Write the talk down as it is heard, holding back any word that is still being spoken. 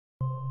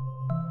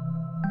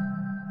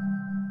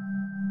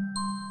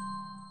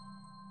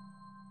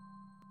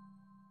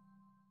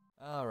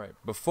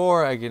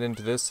before I get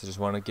into this, I just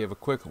want to give a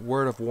quick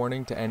word of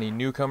warning to any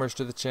newcomers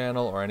to the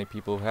channel or any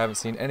people who haven't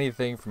seen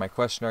anything from my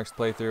Question Arcs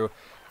playthrough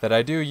that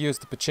I do use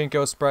the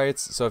pachinko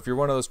sprites, so if you're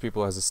one of those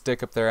people who has a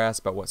stick up their ass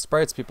about what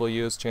sprites people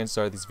use, chances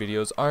are these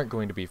videos aren't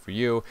going to be for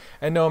you,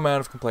 and no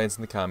amount of complaints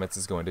in the comments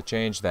is going to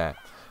change that.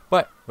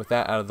 But, with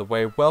that out of the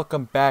way,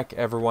 welcome back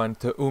everyone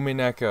to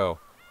Umineko.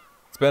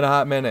 It's been a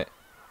hot minute,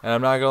 and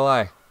I'm not gonna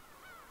lie,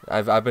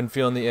 I've been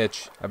feeling the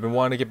itch. I've been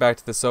wanting to get back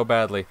to this so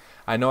badly.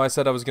 I know I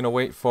said I was gonna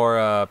wait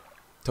for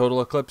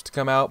Total Eclipse to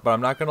come out, but I'm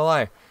not gonna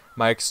lie.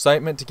 My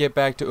excitement to get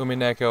back to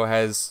Umineko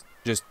has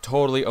just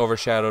totally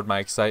overshadowed my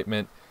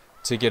excitement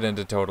to get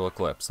into Total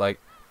Eclipse. Like,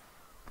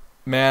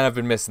 man, I've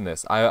been missing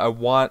this.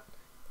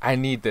 I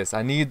need this.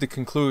 I need the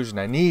conclusion.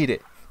 I need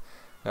it.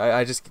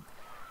 I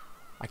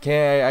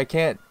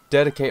can't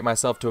dedicate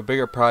myself to a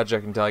bigger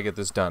project until I get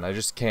this done. I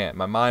just can't.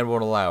 My mind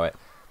won't allow it.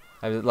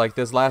 Like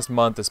this last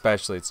month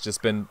especially, it's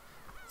been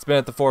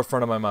at the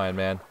forefront of my mind,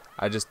 man.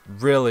 I just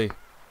really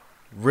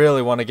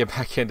want to get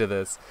back into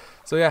this.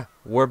 So yeah,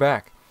 we're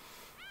back.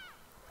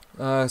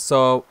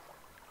 So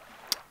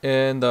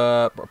in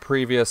the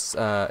previous,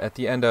 at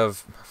the end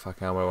of, how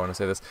do I want to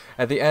say this?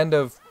 At the end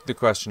of the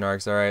question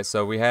arcs, alright,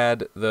 so we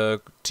had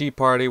the tea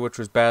party, which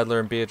was Badler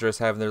and Beatrice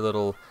having their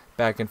little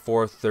back and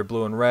forth, their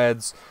blue and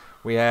reds.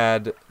 We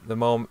had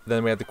then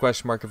we had the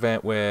question mark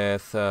event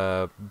with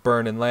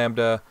Burn and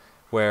Lambda,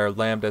 where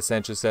Lambda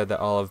essentially said that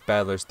all of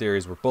Badler's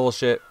theories were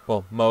bullshit.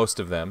 Well, most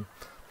of them.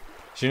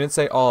 She didn't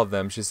say all of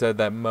them, she said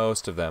that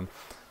most of them.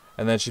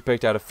 And then she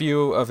picked out a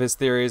few of his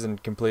theories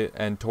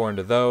and tore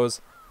into those.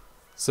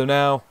 So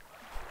now,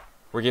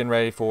 we're getting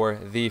ready for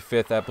the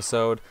 5th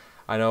episode.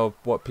 I know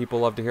what people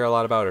love to hear a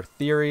lot about are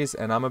theories,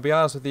 and I'm gonna be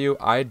honest with you,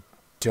 I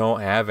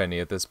don't have any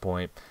at this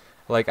point.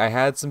 Like, I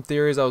had some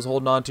theories I was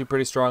holding on to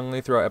pretty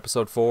strongly throughout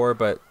episode 4,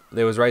 but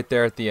it was right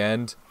there at the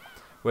end,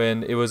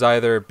 when it was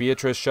either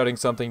Beatrice shutting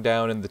something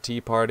down in the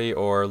tea party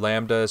or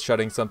Lambda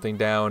shutting something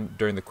down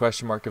during the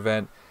question mark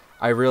event.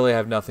 I really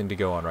have nothing to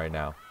go on right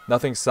now.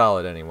 Nothing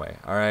solid anyway,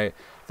 alright?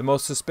 The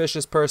most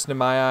suspicious person in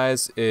my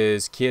eyes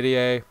is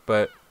Kyrie,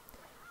 but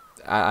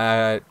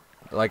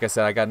like I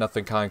said, I got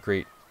nothing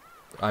concrete.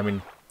 I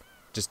mean,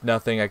 just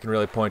nothing I can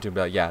really point to and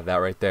be like, yeah, that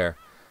right there.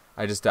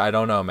 I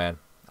don't know, man.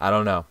 I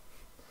don't know.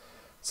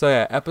 So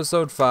yeah,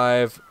 episode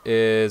 5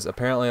 is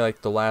apparently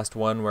like the last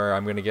one where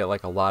I'm going to get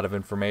like a lot of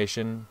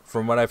information.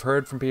 From what I've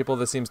heard from people,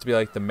 this seems to be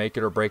like the make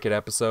it or break it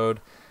episode.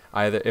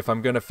 Either if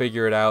I'm going to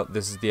figure it out,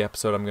 this is the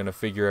episode I'm going to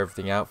figure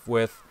everything out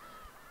with.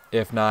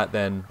 If not,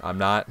 then I'm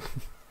not.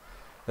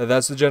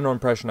 That's the general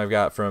impression I've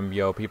got from,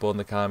 people in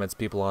the comments,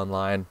 people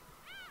online.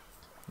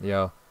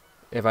 If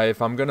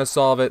I'm going to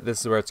solve it,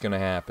 this is where it's going to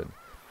happen.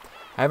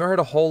 I haven't heard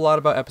a whole lot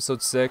about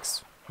episode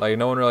 6. Like,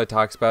 no one really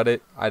talks about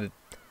it. I'm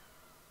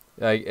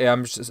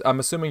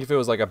assuming if it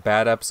was like a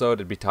bad episode,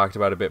 it'd be talked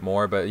about a bit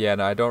more, but yeah,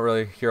 no, I don't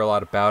really hear a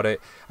lot about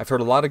it. I've heard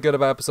a lot of good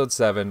about episode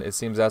 7. It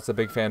seems that's a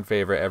big fan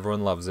favorite.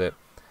 Everyone loves it.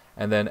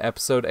 And then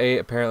episode 8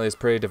 apparently is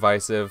pretty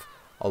divisive.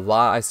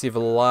 I see a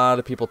lot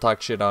of people talk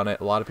shit on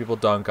it. A lot of people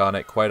dunk on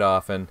it quite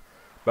often.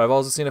 But I've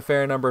also seen a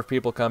fair number of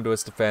people come to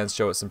its defense,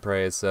 show it some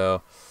praise.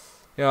 So,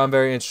 I'm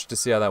very interested to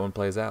see how that one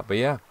plays out. But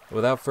yeah,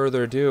 without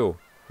further ado,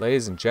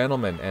 ladies and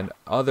gentlemen and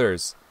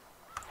others,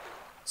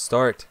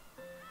 start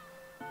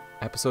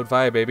Episode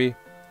 5, baby.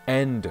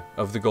 End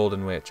of the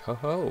Golden Witch. Ho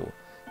ho.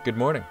 Good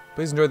morning.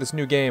 Please enjoy this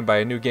new game by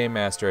a new game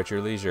master at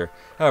your leisure.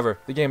 However,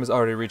 the game has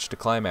already reached a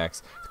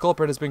climax. The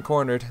culprit has been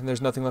cornered, and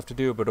there's nothing left to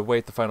do but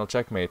await the final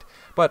checkmate.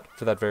 But,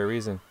 for that very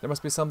reason, there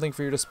must be something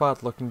for you to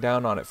spot looking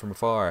down on it from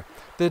afar.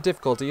 The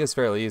difficulty is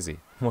fairly easy.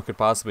 What could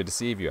possibly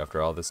deceive you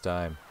after all this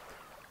time?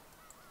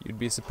 You'd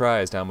be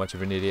surprised how much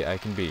of an idiot I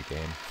can be,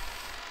 game.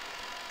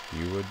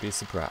 You would be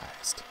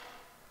surprised.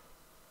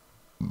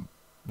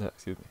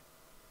 Excuse me.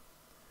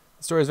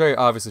 The story is very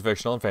obviously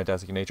fictional and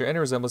fantastic in nature. Any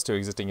resemblance to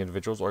existing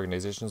individuals,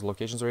 organizations,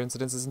 locations, or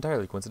incidents is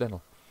entirely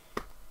coincidental.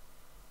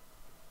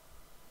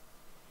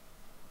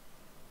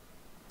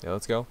 Yeah,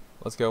 let's go.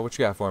 Let's go. What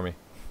you got for me?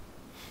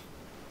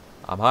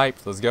 I'm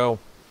hyped. Let's go.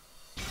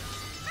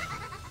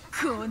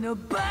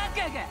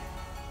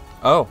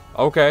 Oh,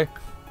 okay.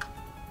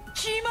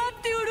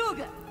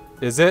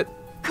 Is it?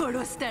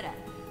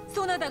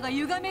 そなたが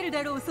歪める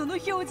だろうその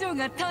表情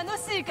が楽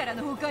しいから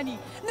の他に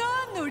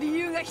何の理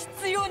由が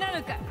必要な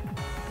のか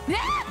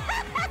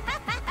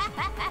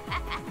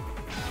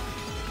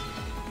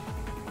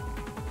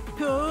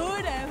ほ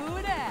らほ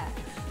ら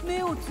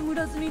目をつむ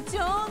らずにち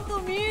ゃん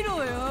と見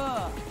ろ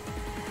よ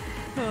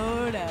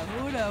ほら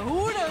ほら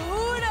ほら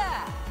ほ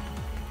ら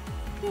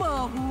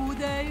魔法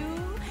だよ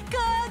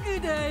家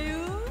具だよ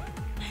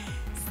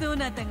そ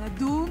なたが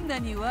どんな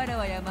にわら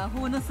わや魔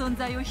法の存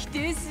在を否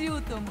定しよ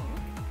うとも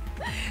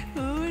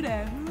ほ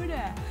らほ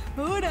ら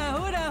ほら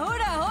ほらほ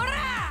らほ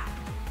ら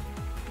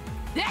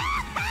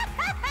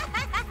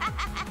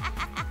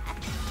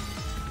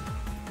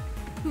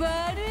悪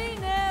い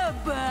な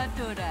バ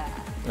トラ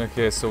ー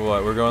Okay, so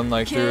what? We're going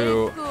like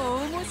through.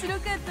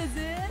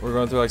 We're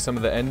going through like some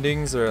of the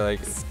endings, or like.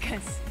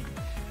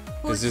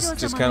 Is this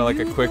just kind of like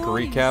a quick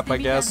recap, I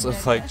guess,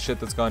 of like shit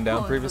that's gone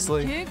down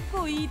previously?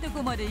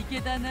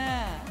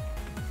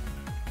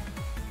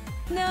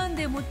 なん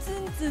でもツ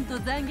ンツンと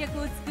残虐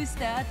を尽くし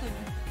た後に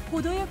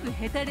程よく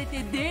へたれ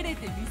てデレ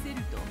てみせる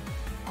と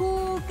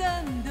好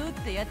感度っ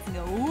てやつ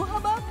が大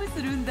幅アップ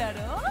するんだろ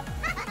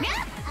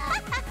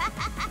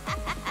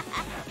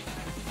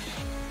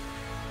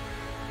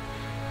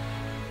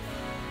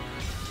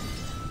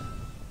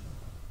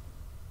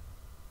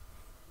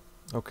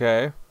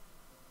Okay.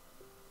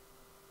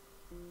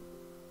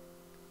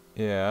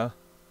 Yeah.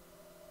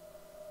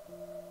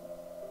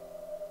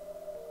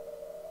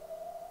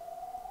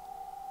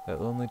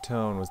 That lonely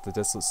tone was the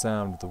desolate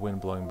sound of the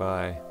wind blowing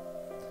by.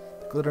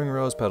 The glittering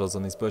rose petals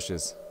on these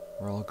bushes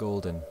were all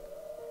golden.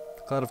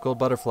 The cloud of gold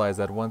butterflies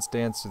that had once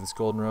danced through this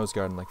golden rose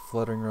garden like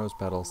fluttering rose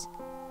petals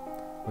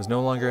was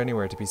no longer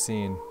anywhere to be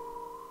seen.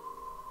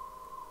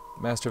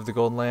 The master of the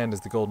golden land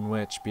is the golden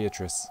witch,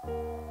 Beatrice.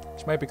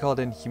 She might be called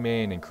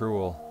inhumane and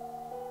cruel,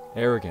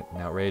 arrogant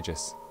and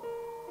outrageous,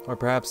 or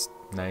perhaps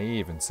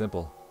naive and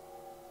simple.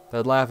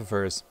 That laugh of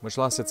hers, which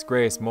lost its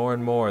grace more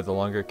and more the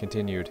longer it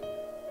continued,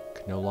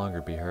 could no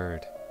longer be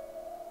heard.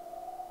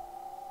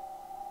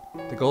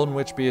 The golden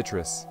witch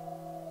Beatrice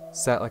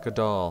sat like a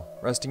doll,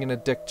 resting in a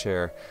deck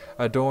chair,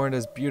 adorned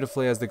as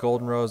beautifully as the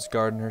golden rose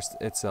garden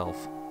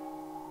itself.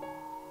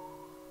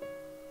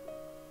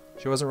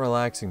 She wasn't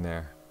relaxing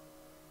there.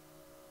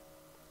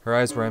 Her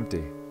eyes were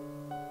empty.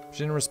 She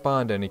didn't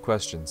respond to any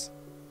questions.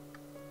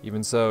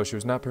 Even so, she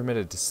was not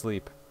permitted to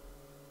sleep.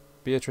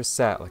 Beatrice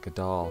sat like a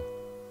doll.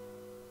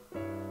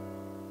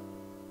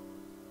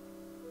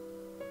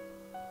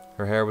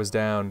 Her hair was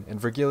down, and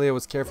Virgilia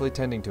was carefully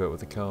tending to it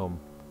with a comb.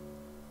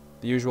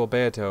 The usual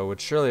Beato would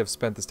surely have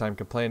spent this time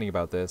complaining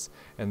about this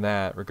and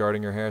that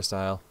regarding her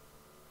hairstyle.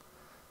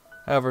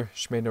 However,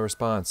 she made no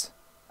response,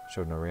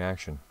 showed no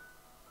reaction.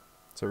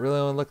 So it really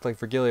only looked like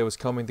Virgilia was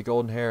combing the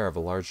golden hair of a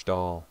large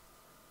doll.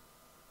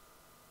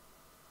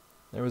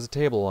 There was a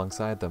table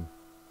alongside them.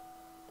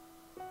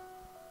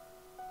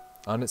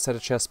 On it sat a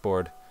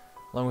chessboard,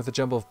 along with a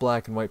jumble of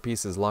black and white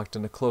pieces locked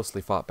in a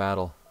closely fought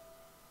battle.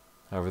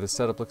 However, this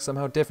setup looked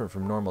somehow different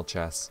from normal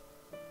chess.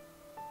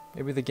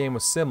 Maybe the game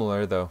was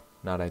similar, though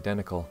not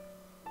identical.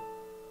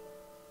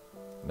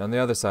 And on the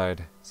other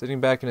side, sitting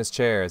back in his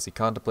chair as he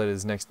contemplated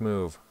his next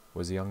move,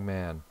 was a young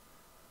man.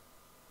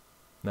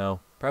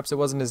 No, perhaps it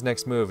wasn't his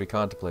next move he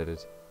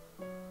contemplated.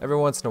 Every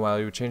once in a while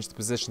he would change the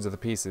positions of the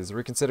pieces,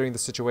 reconsidering the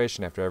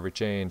situation after every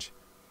change.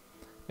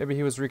 Maybe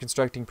he was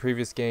reconstructing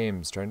previous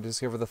games, trying to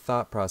discover the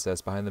thought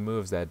process behind the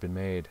moves that had been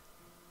made.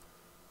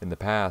 In the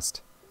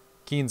past,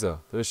 Kinzo,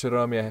 the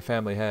Ushiromi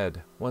family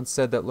head, once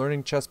said that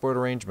learning chessboard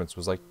arrangements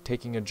was like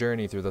taking a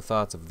journey through the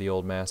thoughts of the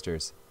old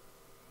masters.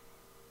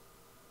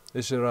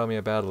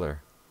 Ushiromi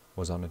battler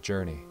was on a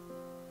journey.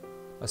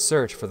 A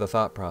search for the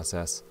thought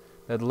process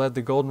that had led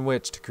the Golden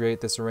Witch to create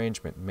this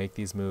arrangement and make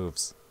these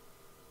moves.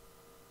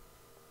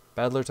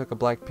 Battler took a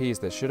black piece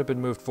that should have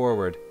been moved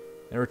forward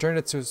and returned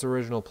it to its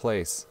original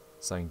place,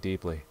 sighing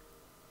deeply.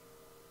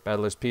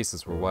 Battler's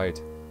pieces were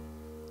white.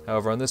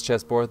 However, on this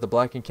chessboard, the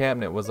black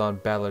encampment was on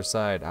Battler's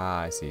side. Ah,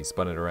 I see.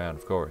 Spun it around,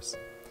 of course.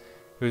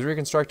 He was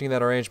reconstructing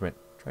that arrangement,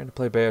 trying to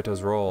play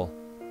Beato's role.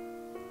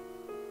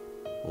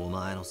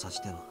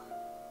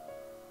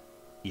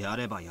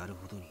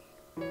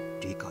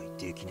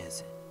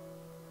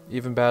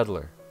 Even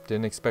Battler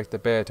didn't expect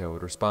that Beato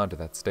would respond to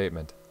that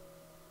statement.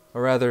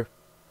 Or rather,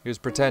 he was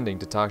pretending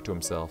to talk to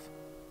himself,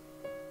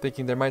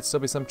 thinking there might still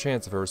be some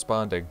chance of her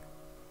responding.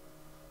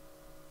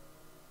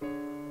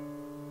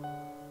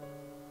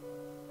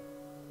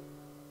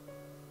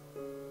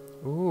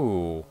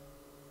 Ooh,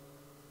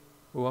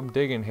 I'm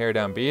digging hair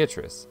down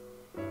Beatrice.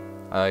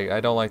 I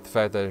don't like the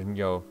fact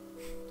that,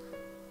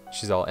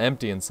 she's all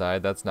empty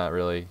inside. That's not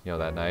really,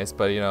 that nice.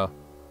 But,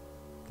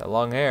 that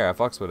long hair, I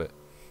fucks with it.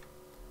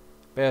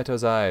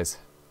 Beato's eyes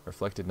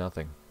reflected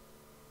nothing.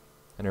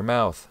 And her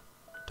mouth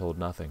told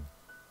nothing.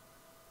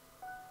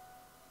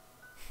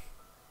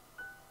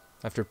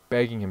 After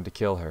begging him to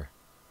kill her,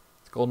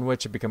 the Golden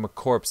Witch had become a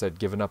corpse that had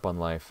given up on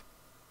life.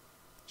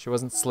 She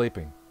wasn't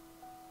sleeping.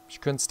 She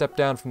couldn't step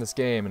down from this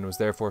game and was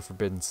therefore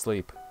forbidden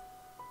sleep.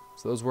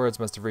 So those words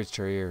must have reached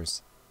her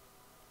ears.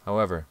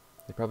 However,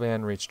 they probably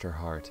hadn't reached her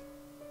heart.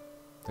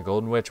 The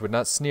Golden Witch would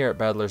not sneer at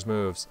Battler's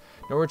moves,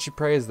 nor would she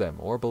praise them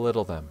or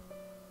belittle them.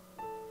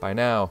 By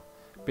now,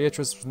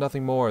 Beatrice was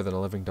nothing more than a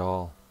living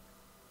doll.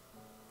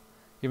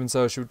 Even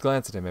so, she would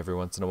glance at him every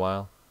once in a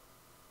while.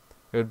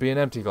 It would be an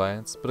empty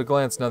glance, but a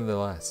glance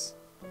nonetheless.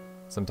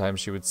 Sometimes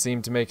she would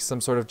seem to make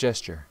some sort of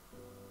gesture,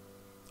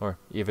 or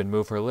even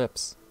move her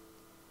lips.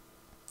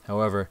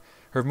 However,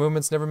 her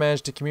movements never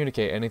managed to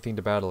communicate anything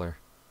to Battler.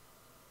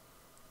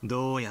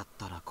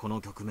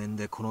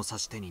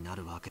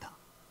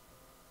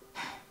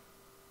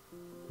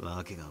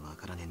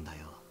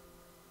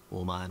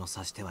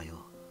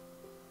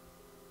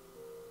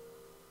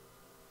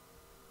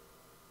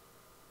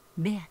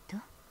 Beato,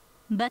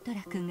 バト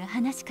ラ君が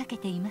話しかけ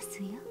ていま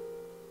すよ。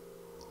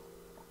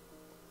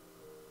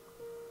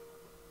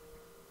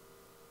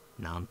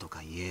なんと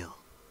か言えよ。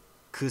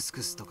クス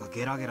クスとか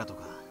ゲラゲラと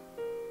か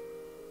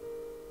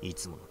い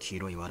つもの黄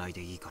色い笑い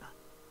でいいから。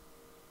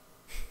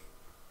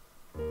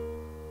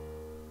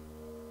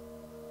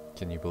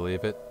 Can you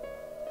believe it?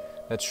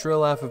 That shrill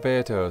laugh of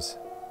Beato's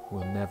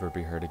will never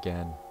be heard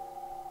again.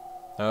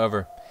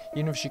 However,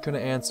 even if she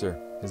couldn't answer,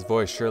 his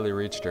voice surely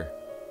reached her.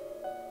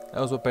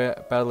 That was what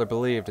Battler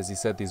believed as he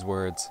said these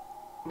words.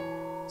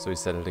 So he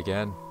said it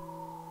again.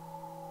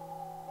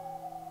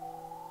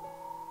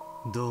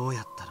 どう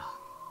やったら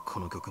こ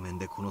の局面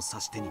でこの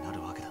指し手にな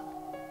るわけだ。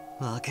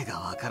わけが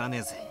わからね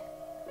えぜ。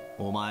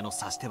お前の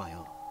指し手は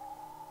よ。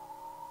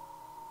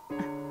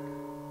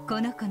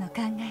この子の考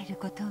える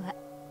ことは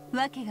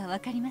わけがわ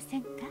かりませ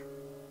んか?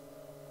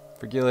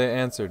 Virgilia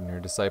answered in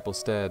her disciple's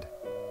stead.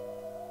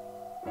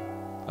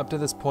 Up to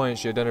this point,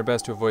 she had done her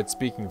best to avoid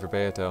speaking for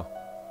Beato.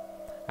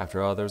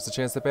 After all, there was the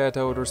chance that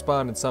Beato would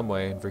respond in some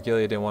way, and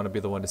Virgilia didn't want to be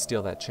the one to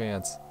steal that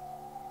chance.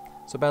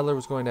 So Battler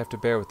was going to have to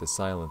bear with this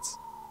silence.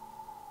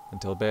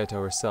 Until Beato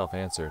herself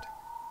answered.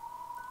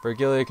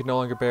 Virgilia could no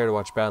longer bear to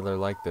watch Battler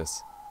like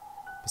this.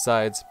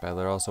 Besides,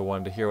 Battler also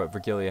wanted to hear what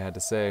Virgilia had to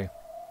say.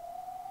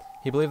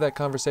 He believed that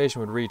conversation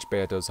would reach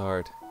Beato's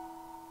heart.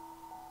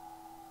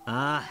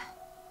 ああ、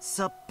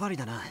さっぱり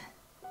だな。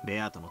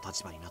ベアトの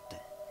立場になっ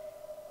て、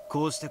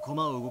こうして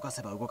駒を動か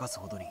せば動かす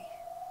ほどに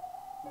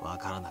わ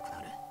からなく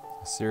なる。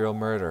A serial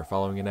murder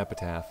following an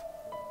epitaph.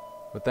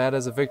 With that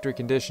as a victory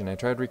condition, I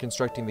tried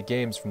reconstructing the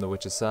games from the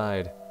witch's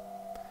side.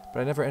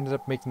 But I never ended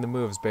up making the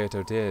moves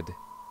Beato did.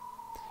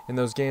 In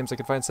those games, I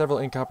could find several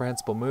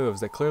incomprehensible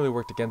moves that clearly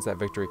worked against that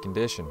victory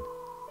condition.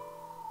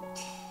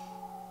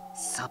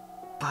 さっ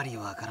ぱり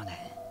わから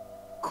ねえ。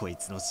こい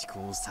つの思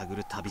考を探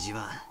る旅路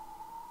は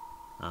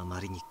あま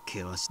りに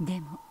険しい。で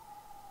も、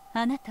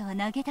あなたは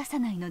投げ出さ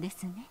ないので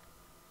すね。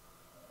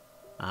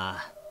あ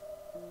あ、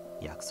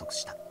約束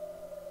した。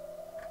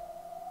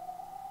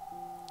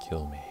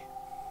Kill me.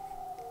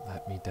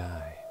 Let me die.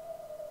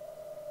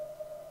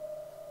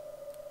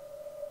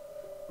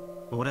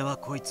 俺は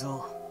こいつ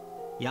を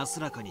安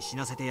らかに死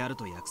なせてやる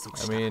と約束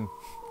した。 I mean,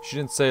 she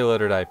didn't say let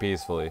her die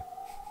peacefully.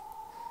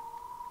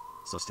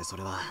 そしてそ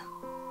れは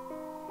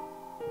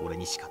俺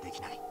にしかで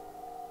きない。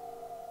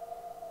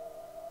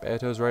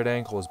 Beato's right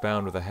ankle was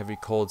bound with a heavy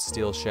cold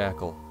steel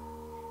shackle.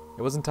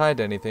 It wasn't tied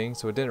to anything,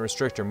 so it didn't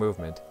restrict her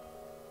movement.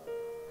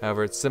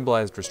 However, it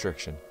symbolized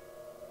restriction.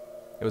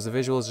 It was a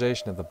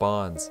visualization of the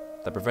bonds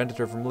that prevented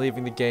her from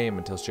leaving the game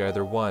until she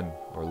either won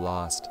or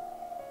lost.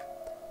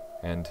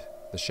 And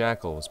the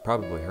shackle was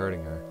probably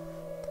hurting her.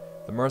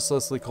 The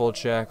mercilessly cold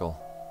shackle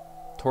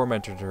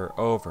tormented her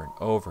over and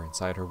over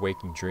inside her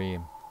waking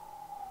dream.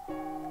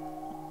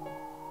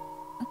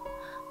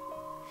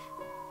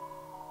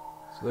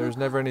 So there was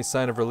never any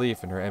sign of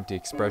relief in her empty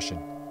expression.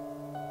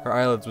 Her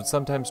eyelids would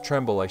sometimes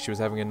tremble like she was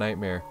having a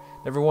nightmare.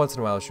 Every once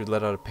in a while she would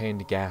let out a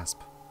pained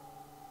gasp.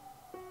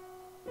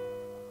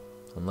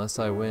 Unless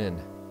I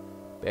win,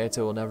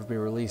 Beato will never be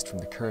released from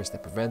the curse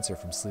that prevents her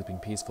from sleeping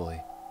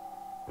peacefully.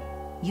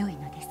 良い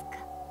のですか?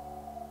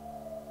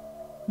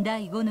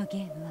 第5のゲ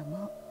ームは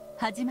もう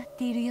始まっ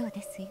ているよう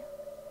ですよ。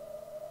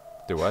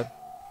 Do what?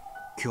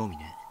 興味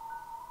ね。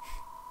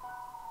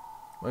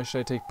 Why should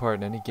I take part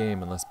in any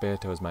game unless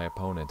Beato is my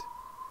opponent?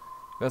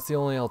 That's the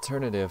only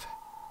alternative,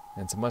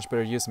 and it's a much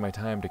better use of my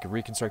time to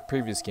reconstruct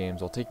previous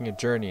games while taking a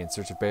journey in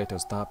search of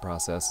Beato's thought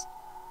process.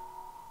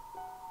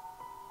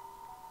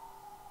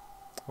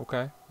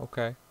 Okay,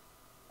 okay.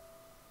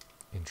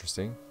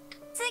 Interesting.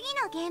 次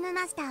のゲーム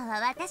マスター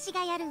は私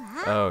がやるわ。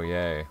 Oh,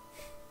 yay.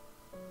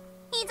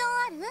 異存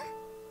ある?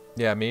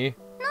 Yeah, me?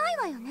 ない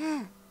わよ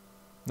ね。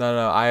 No,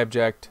 no, I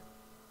object.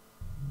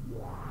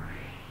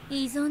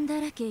 依存だ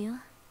らけよ。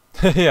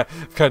 Yeah,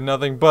 I've got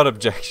nothing but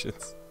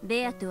objections.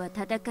 ベアトは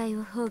戦い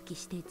を放棄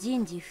して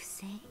人事不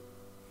正。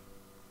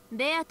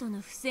ベアト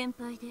の不先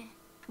輩で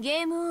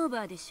ゲームオー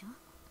バーでしょ。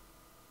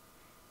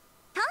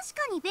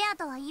確かにベア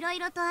とはいろい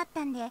ろとあっ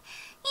たんで、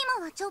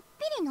今はちょっ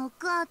ぴりノッ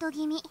クアウト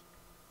気味。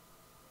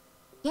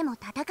でも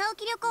戦う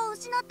気力を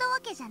失ったわ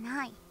けじゃ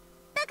ない。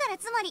だから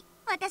つまり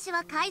私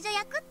は介助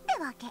役って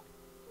わけ。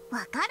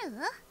わかる?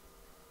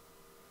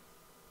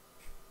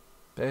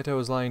 Beato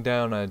was lying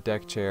down on a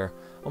deck chair,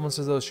 almost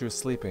as though she was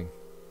sleeping.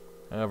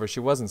 However,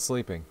 she wasn't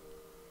sleeping.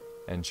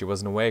 And she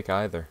wasn't awake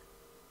either.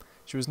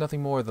 She was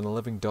nothing more than a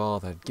living doll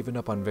that had given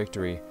up on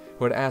victory,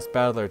 who had asked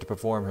Battler to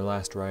perform her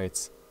last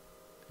rites,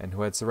 and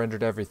who had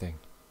surrendered everything.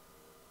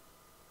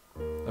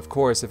 Of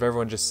course, if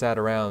everyone just sat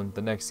around,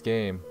 the next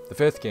game, the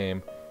 5th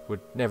game, would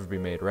never be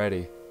made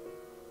ready.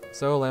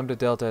 So Lambda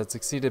Delta had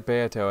succeeded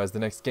Beato as the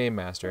next game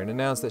master and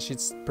announced that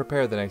she'd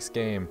prepare the next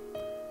game.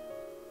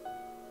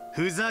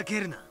 ふざ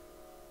けるな。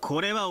こ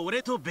れは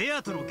俺とベ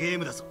アとのゲー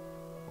ムだぞ。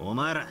お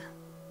前ら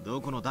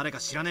どこの誰か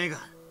知らねえが、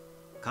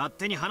勝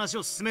手に話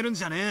を進めるん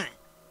じゃね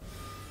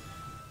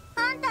え。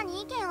あんた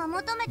に意見は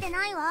求めて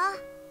ないわ。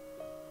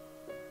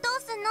ど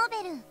うすんの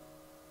ベル？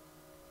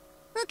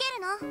受け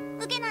る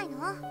の？受けない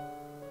の？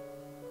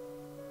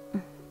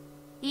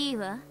いい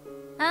わ。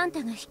あん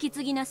たが引き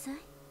継ぎなさい。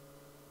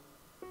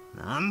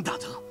なんだ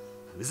と？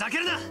ふざけ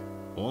るな！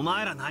お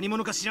前ら何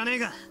者か知らねえ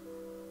が。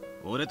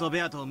俺と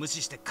ベアトを無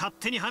視して勝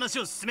手に話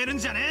を進めるん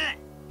じゃね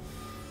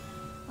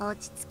え。落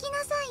ち着き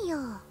なさいよ。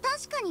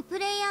確かにプ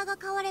レイヤーが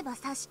変われば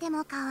指し手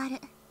も変わる。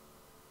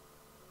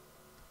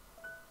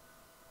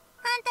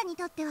あんたに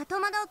とっては戸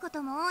惑うこ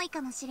とも多い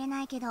かもしれ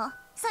ないけど、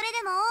それ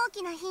でも大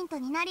きなヒント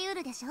になりう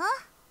るでしょ。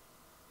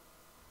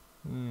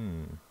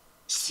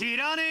知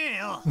らねえ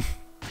よ。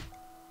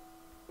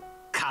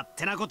勝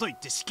手なこと言っ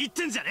て仕切っ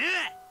てんじゃね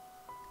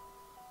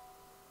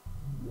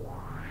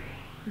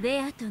え。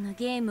ベアとの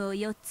ゲームを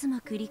4つも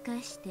繰り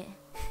返して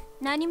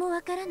何も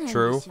わからないでし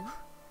ょ。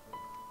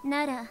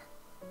なら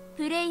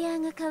プレイヤ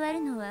ーが変わ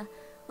るのは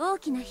大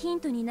きなヒン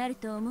トになる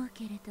と思う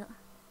けれど。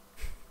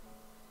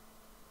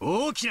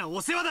大きな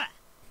お世話だ。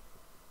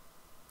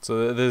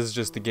So this is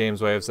just the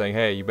game's way of saying,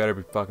 hey, you better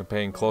be fucking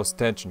paying close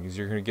attention because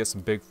you're gonna get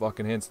some big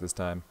fucking hints this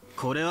time.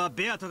 これは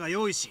ベアトが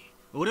用意し、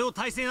俺を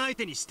対戦相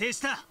手に指定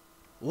した。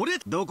俺、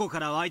どこか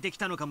ら湧いてき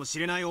たのかもし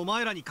れないお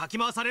前らにかき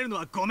回されるの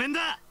はごめん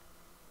だ。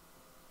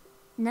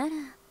なら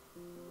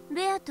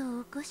ベアト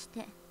を起こし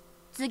て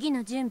次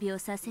の準備を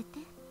させて。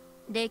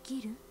で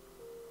きる？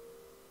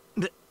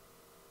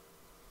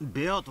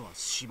ベアトは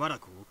しばら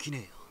く起き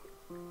ね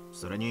えよ。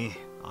それに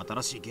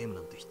新しいゲーム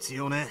なんて必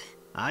要ね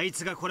え。あい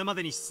つがこれま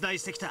でに出題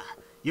してきた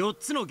4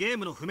つのゲー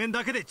ムの譜面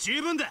だけで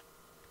十分だ。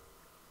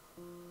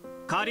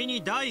仮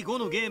に第5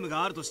のゲーム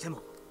があるとして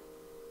も、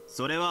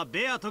それは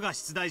ベアトが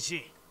出題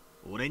し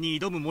俺に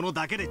挑むもの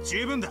だけで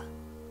十分だ。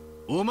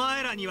お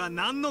前らには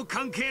何の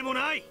関係も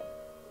ない。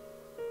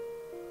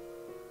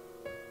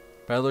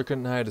Battler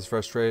couldn't hide his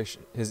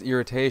frustration, his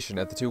irritation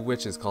at the two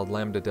witches called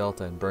Lambda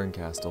Delta and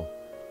Burncastle,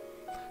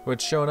 who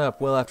had shown up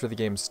well after the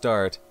game's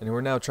start and who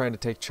were now trying to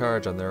take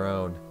charge on their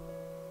own.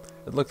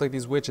 It looked like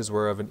these witches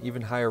were of an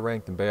even higher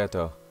rank than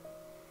Beato.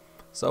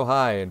 So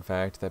high, in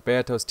fact, that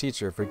Beato's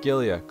teacher,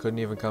 Virgilia, couldn't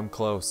even come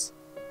close.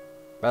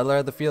 Battler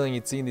had the feeling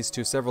he'd seen these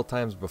two several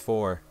times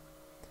before.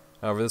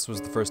 However, this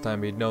was the first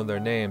time he'd known their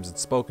names and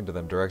spoken to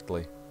them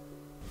directly.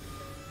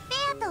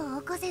 ベアト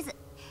を起こせず、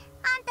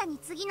あんたに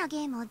次のゲ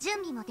ームを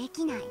準備もで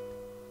きない。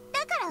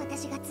だから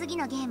私が次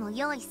のゲームを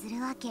用意する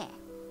わけ。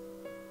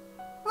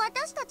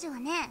私たちは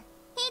ね、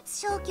いつ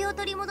正気を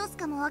取り戻す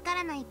かもわか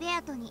らないベ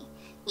アトに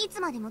いつ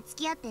までも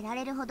付き合ってら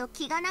れるほど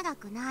気が長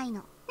くない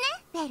のね、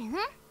ベルン。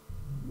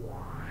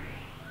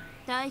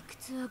退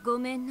屈はご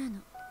めんなの。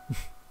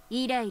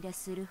イライラ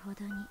するほ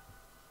どに。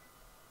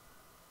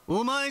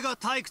お前が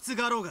退屈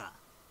がろうが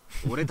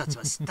俺たち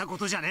は知ったこ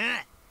とじゃ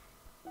ね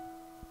え。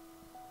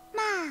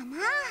まあま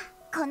あ、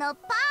この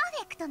パー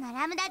フェクトな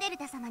ラムダデル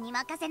タ様に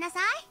任せなさ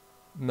い。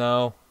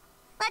 No.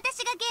 私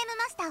がゲーム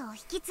マスターを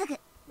引き継ぐ。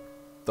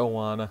 Don't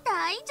wanna.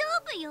 大丈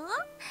夫よ。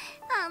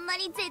あんま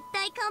り絶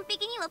対完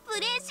璧にはプ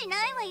レイしな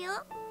いわ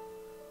よ。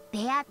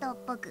ベアトっ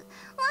ぽくわ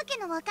け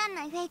のわかん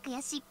ないフェイク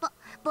や尻尾、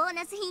ボー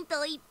ナスヒン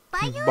トをいっ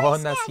ぱい用意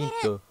してあげ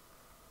る。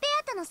ベ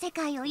アトの世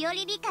界をよ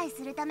り理解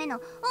するための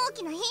大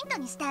きなヒント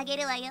にしてあげ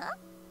るわよ。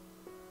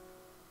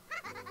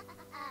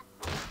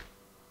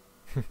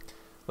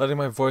Letting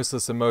my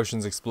voiceless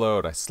emotions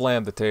explode, I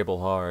slammed the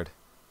table hard.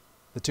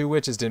 The two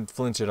witches didn't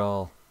flinch at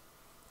all.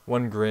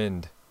 One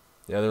grinned.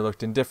 The other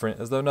looked indifferent,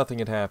 as though nothing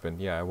had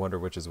happened. Yeah, I wonder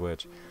which is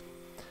which.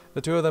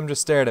 The two of them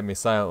just stared at me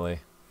silently,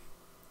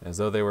 as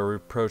though they were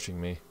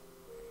reproaching me.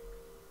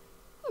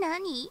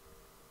 何？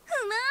不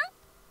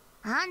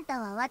満？あんた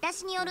は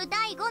私による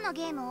第5の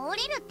ゲームを降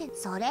りるって、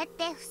それっ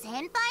て不先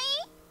輩？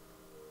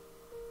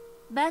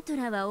バト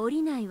ラは降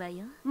りないわ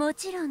よ。も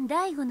ちろん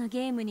第5の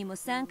ゲームにも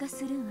参加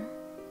するわ。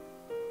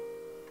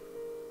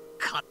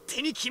勝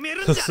手に決め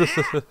るんじゃね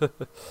え。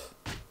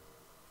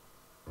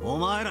お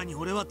前らに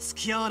俺は付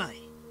き合わな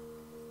い。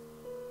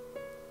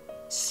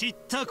知っ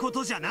たこ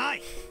とじゃな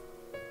い。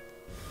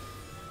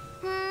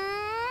な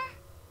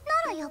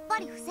らやっぱ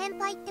り不先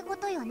輩ってこ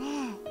とよ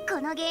ね。こ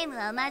のゲーム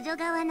は魔女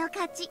側の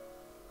勝ち。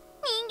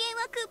人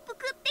間は屈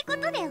服ってこ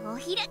とでお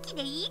開き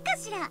でいいか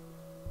しら。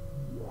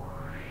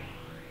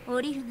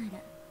降りるな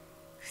ら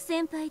不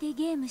先輩で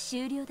ゲーム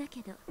終了だ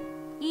けど、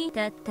いい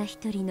たった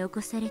一人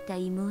残された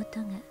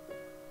妹が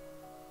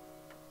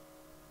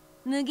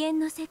無限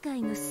の世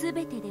界のす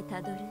べてで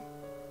たどる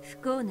不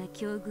幸な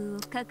境遇を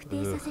確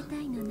定させた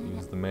いの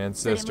なら、 He's the man's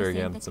sister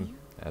against him.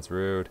 That's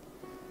rude.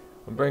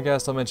 When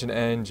Burncastle mentioned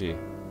Angie,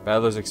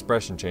 Battler's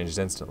expression changed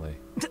instantly.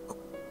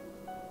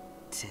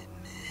 て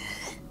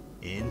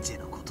めえ、エンジェ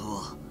のこと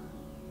を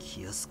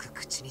気安く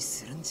口に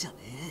するんじゃね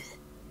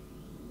え。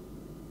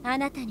あ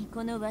なたに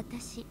この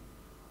私、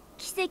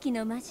奇跡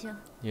の魔女、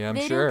Yeah, I'm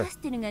ベルン sure. カス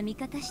テルが味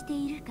方して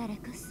いるから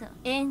こそ、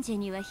エンジェ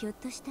にはひょっ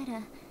とした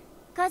ら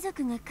家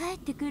族が帰っ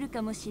てくる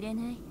かもしれ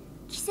ない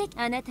奇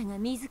跡。あなたが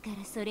自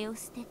らそれを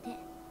捨てて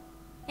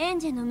エン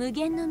ジェの無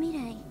限の未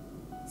来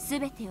す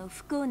べてを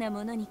不幸な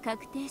ものに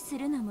確定す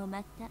るのも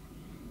また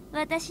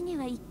私に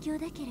は一興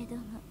だけれど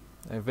も。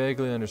 I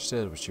vaguely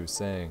understood what she was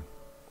saying.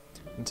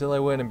 Until I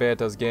win in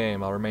Beato's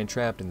game, I'll remain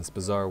trapped in this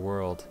bizarre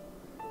world.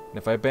 And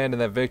if I abandon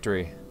that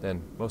victory,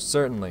 then, most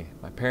certainly,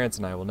 my parents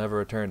and I will never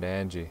return to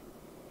Angie.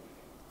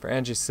 For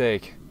Angie's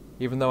sake,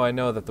 even though I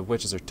know that the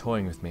witches are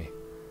toying with me,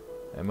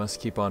 I must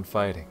keep on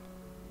fighting.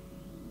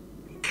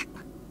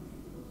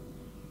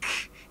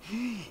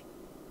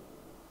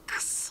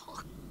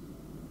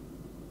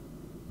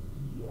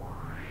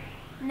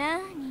 な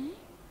に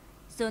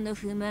その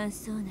不満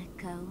そうな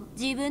顔。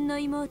自分の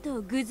妹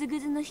をグズグ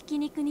ズのひき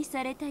肉に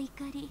された怒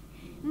り、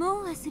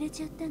もう忘れ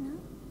ちゃったの？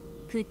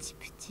プチ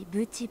プチ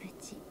ブチブ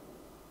チ、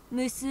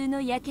無数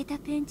の焼けた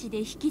ペンチで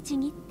引きち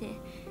ぎって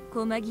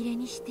細切れ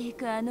にしてい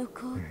くあの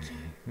光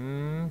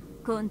景。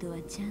今度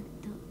はちゃん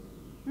と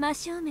真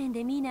正面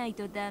で見ない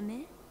とダ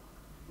メ。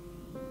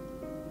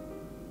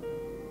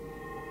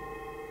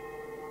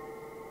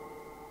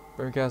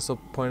Berncastle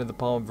pointed the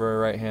palm of her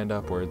right hand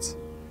upwards.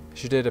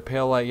 She did. A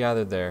pale light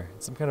gathered there,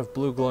 and some kind of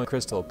blue glowing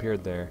crystal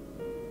appeared there.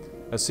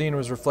 A scene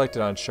was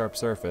reflected on its sharp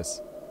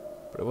surface,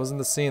 but it wasn't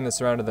the scene that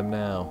surrounded them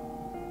now.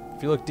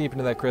 If you looked deep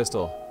into that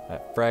crystal,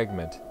 that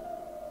fragment,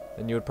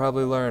 then you would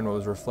probably learn what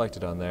was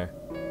reflected on there.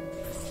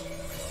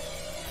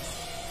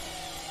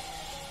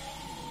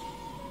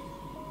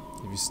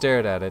 If you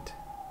stared at it,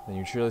 then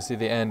you'd surely see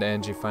the end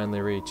Angie finally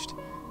reached.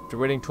 After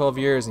waiting 12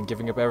 years and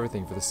giving up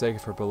everything for the sake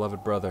of her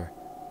beloved brother,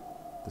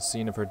 the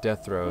scene of her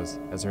death throes,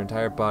 as her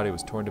entire body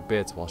was torn to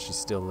bits while she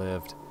still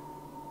lived.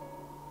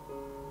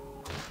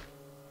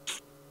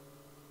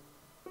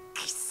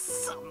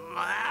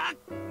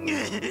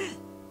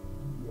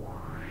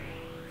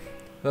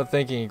 Without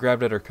thinking, he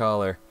grabbed at her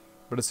collar,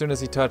 but as soon as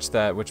he touched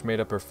that which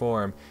made up her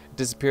form, it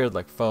disappeared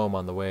like foam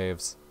on the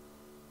waves.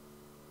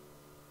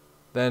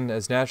 Then,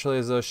 as naturally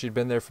as though she'd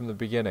been there from the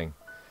beginning,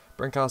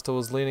 Berncastle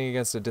was leaning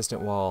against a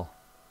distant wall.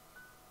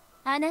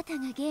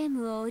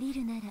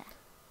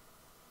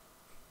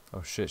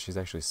 Oh shit, she's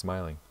actually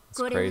smiling.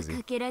 It's crazy.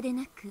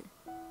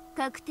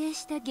 確定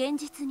した現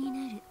実に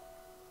なる。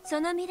そ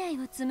の未来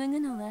を紡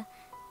ぐのは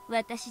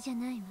私じゃ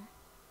ないわ。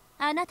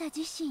あなた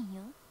自身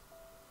よ。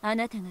あ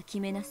なたが決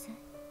めなさい。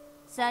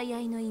最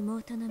愛の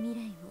妹の未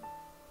来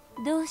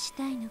をどうし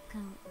たいのか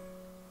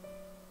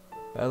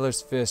を。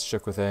Adler's fist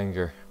shook with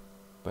anger,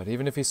 but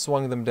even if he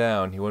swung them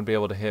down, he wouldn't be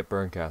able to hit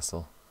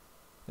Berncastle.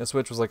 This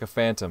witch was like a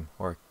phantom,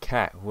 or a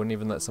cat who wouldn't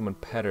even let someone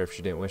pet her if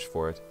she didn't wish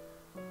for it.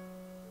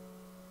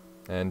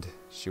 And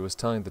she was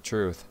telling the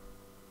truth.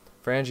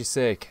 For Angie's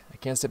sake, I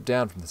can't step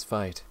down from this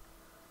fight.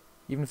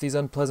 Even if these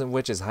unpleasant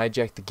witches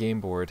hijack the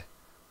game board.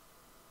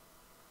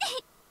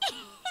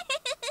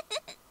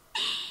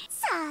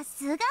 さ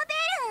すがベ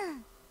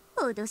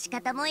ルン、脅し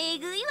方もえ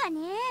ぐいわね。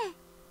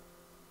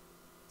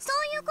そ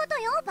ういうこと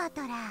よ、バ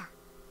トラ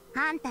ー。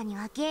あんたに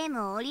はゲー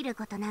ムを降りる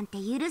ことなんて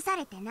許さ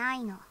れてな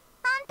いの。あん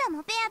た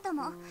もベアト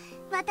も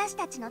私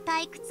たちの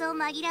退屈を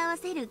紛らわ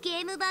せるゲ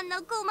ーム版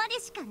の駒で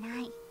しか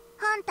ない。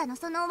あんたの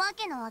そのわ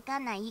けのわか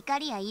んない怒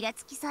りやイラ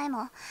つきさえ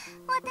も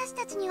私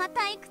たちには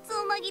退屈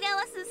を紛ら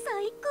わす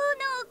最高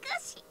のお菓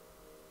子。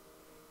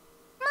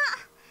ま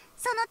あ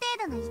その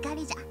程度の怒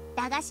りじゃ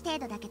駄菓子程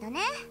度だけどね。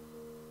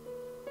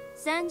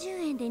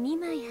30円で2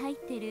枚入っ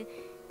てる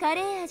カ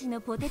レー味の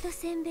ポテト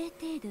せんべい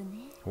程度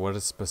ね。What a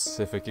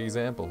specific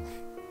example.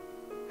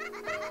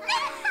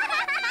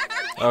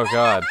 Oh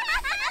god.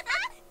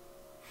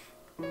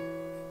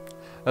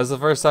 That's the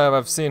first time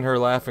I've seen her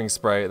laughing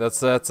sprite.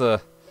 That's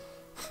a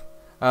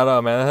I don't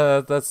know,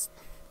 man. It's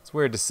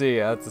weird to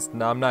see.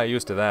 I'm not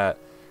used to that.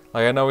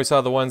 Like, I know we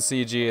saw the one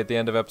CG at the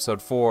end of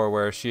episode 4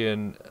 where she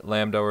and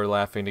Lambda were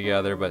laughing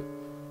together, but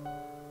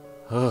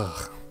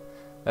ugh,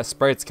 that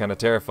sprite's kind of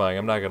terrifying.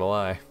 I'm not gonna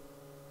lie.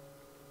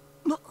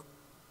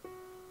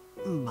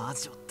 魔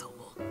女と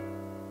も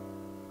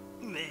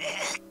ね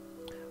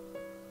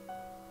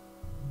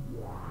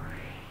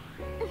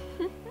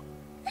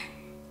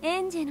え。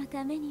エンジェの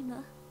ために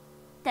も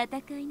戦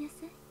いな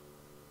さい。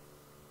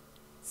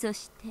そ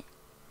して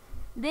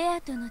ベア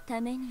トのた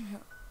めにも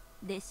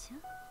でしょ。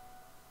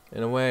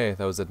 In a way,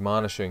 that was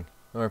admonishing,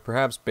 or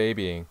perhaps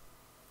babying.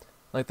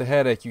 Like the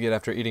headache you get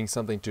after eating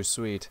something too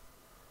sweet.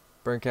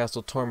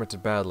 Berncastle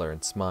tormented Badler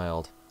and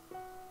smiled.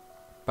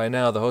 By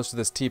now, the host of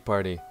this tea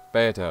party,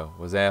 Beato,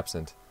 was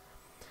absent.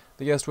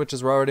 The guest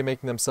witches were already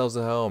making themselves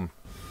at home.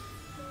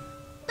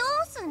 ど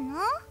うすんの？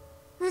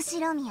後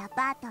ろ宮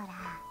バトラー、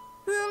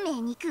運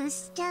命に屈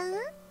しちゃう？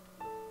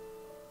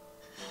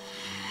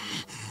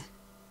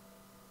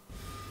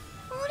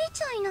降り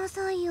ちゃいな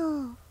さい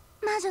よ。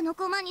魔女の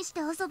駒にして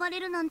遊ば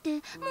れるなんて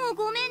もう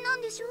ごめんな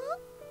んでしょ？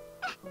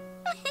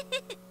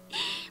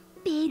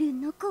ベル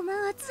ンの駒は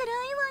辛いわよ。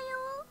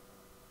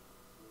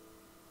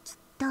きっ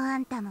とあ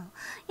んたも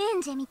エ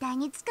ンジェみたい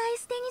に使い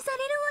捨てにされ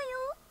る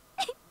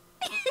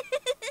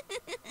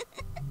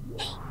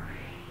わよ。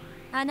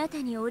あな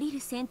たに降りる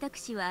選択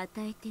肢は与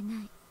えて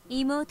ない。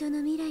妹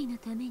の未来の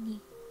ため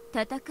に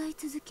戦い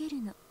続け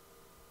るの。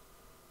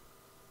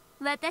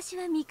私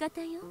は味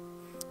方よ。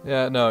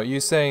 Yeah, no, you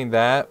saying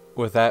that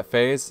with that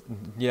face,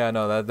 yeah,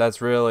 no,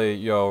 that's really,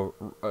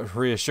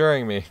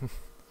 reassuring me.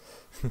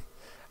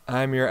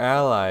 I'm your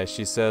ally,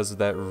 she says with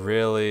that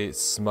really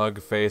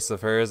smug face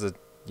of hers.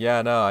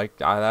 Yeah, no,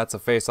 that's a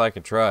face I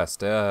can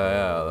trust.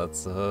 Yeah,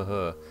 that's,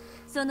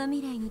 その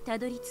未来にた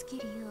どり着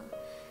けるよう、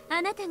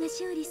あなたが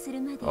勝利す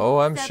るまで Oh,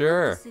 I'm サポー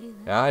sure. トするわ。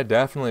 Yeah, I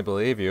definitely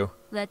believe you.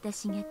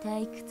 私が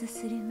退屈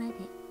するまで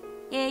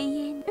永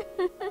遠。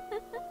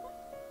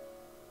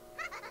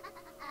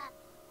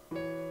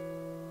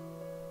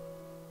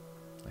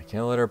I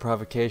can't let her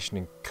provocation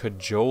and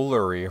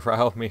cajolery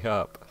rile me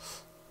up.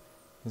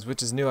 These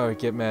witches knew I would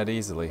get mad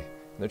easily,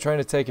 and they're trying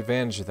to take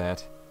advantage of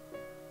that.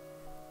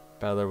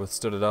 Battler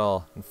withstood it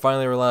all, and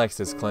finally relaxed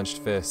his clenched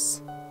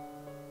fists.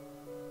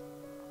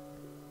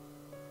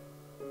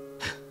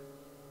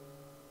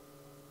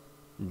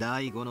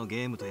第5の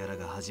ゲームとやら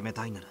が始め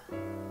たいなら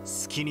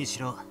好きにし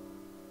ろ。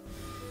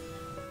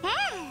え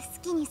え、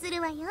好きにす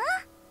るわよ。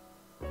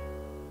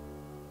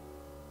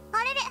あ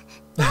れれ、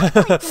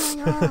どこ行く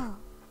のよ。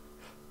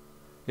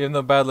Even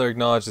though Battler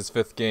acknowledged his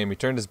 5th game, he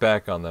turned his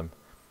back on them,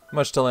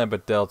 much to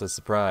Lambert Delta's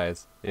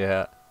surprise.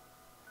 Yeah.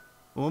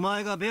 お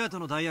前がベアト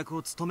の代役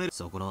を務める。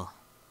そこの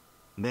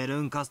ベル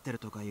ンカステル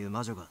とかいう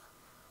魔女が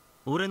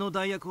俺の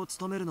代役を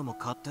務めるのも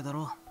勝手だ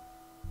ろ。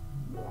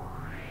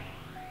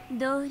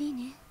道理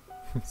ね。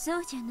そ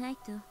うじゃない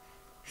と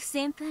不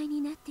先輩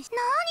になって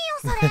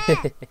何よ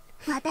それ。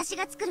私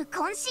が作る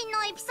渾身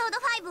のエピソー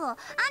ド5をあん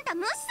た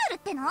無視するっ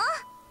ての？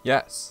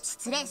 Yes.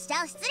 失礼しち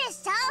ゃう、失礼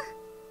しちゃ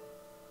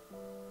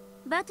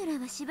う。バトラ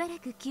ーはしばら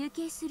く休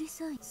憩する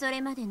そう。それ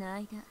までの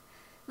間、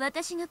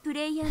私がプ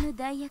レイヤーの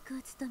代役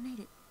を務め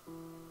る。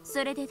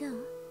それでど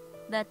う？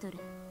バトラー。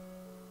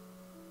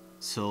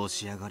そう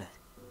しやがれ。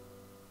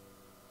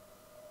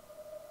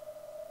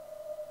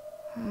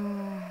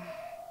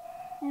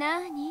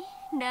なに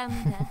ラム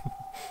ダ。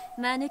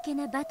間抜け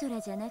なバトラ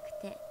ーじゃなく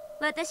て、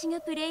私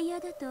がプレイヤ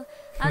ーだと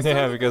遊んで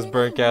Yeah, because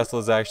Burnt Castle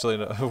is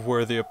actually a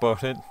worthy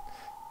opponent. そんなわ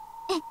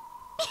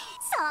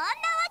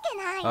け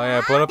ないわ。 Oh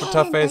yeah, put up a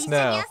tough face now. 一緒に遊べて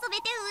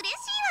嬉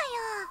しいわ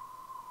よ。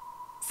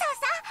さあ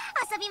さ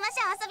あ、遊びまし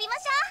ょう遊びまし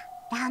ょ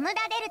う。ラムダ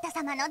デルタ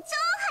様の超ハ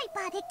イ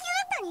パーでキュー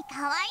トに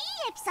可愛い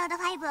エピソード5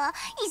を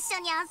一緒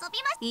に遊び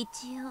ましょう。一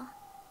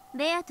応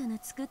ベアトの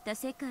作った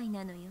世界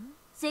なのよ。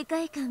世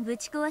界観ぶ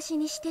ち壊し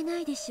にしてな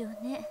いでしょう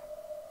ね。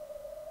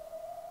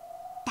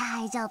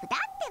大丈夫だっ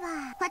てば。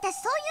私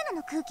そういう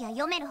のの空気は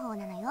読める方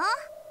なのよ。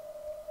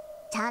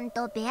ちゃん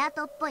とベア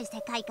トっぽい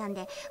世界観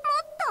でもっ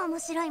と面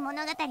白い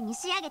物語に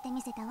仕上げて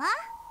みせたわ。バ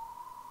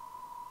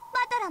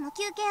トラも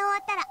休憩終わ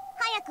ったら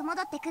早く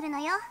戻ってくるの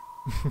よ。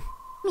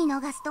見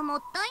逃すとも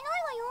ったいな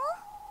いわよ。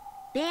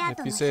ベア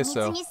トの秘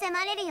密に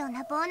迫れるよう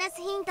なボーナ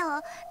スヒントをた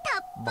っ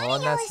ぷり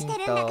用意して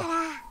るんだから。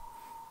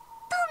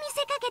と見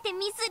せかけて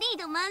ミスリー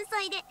ド満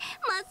載でま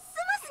すま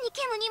すに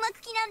煙に巻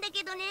く気なんだ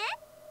けどね。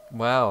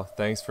Wow,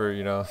 thanks for,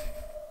 you know.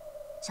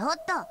 ちょっ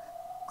と、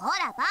こ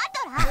らバ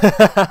ト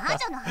ラー、魔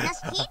女の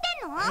話聞いて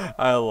んの？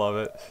 I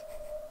love it.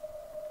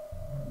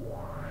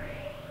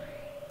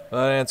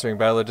 Without answering,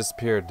 Battler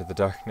disappeared into the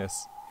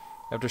darkness.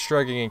 After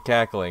shrugging and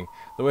cackling,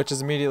 the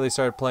witches immediately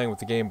started playing with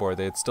the game board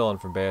they had stolen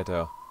from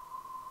Beato.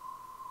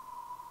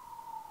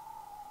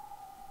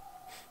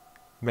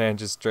 Man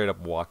just straight up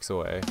walks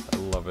away. I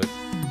love it.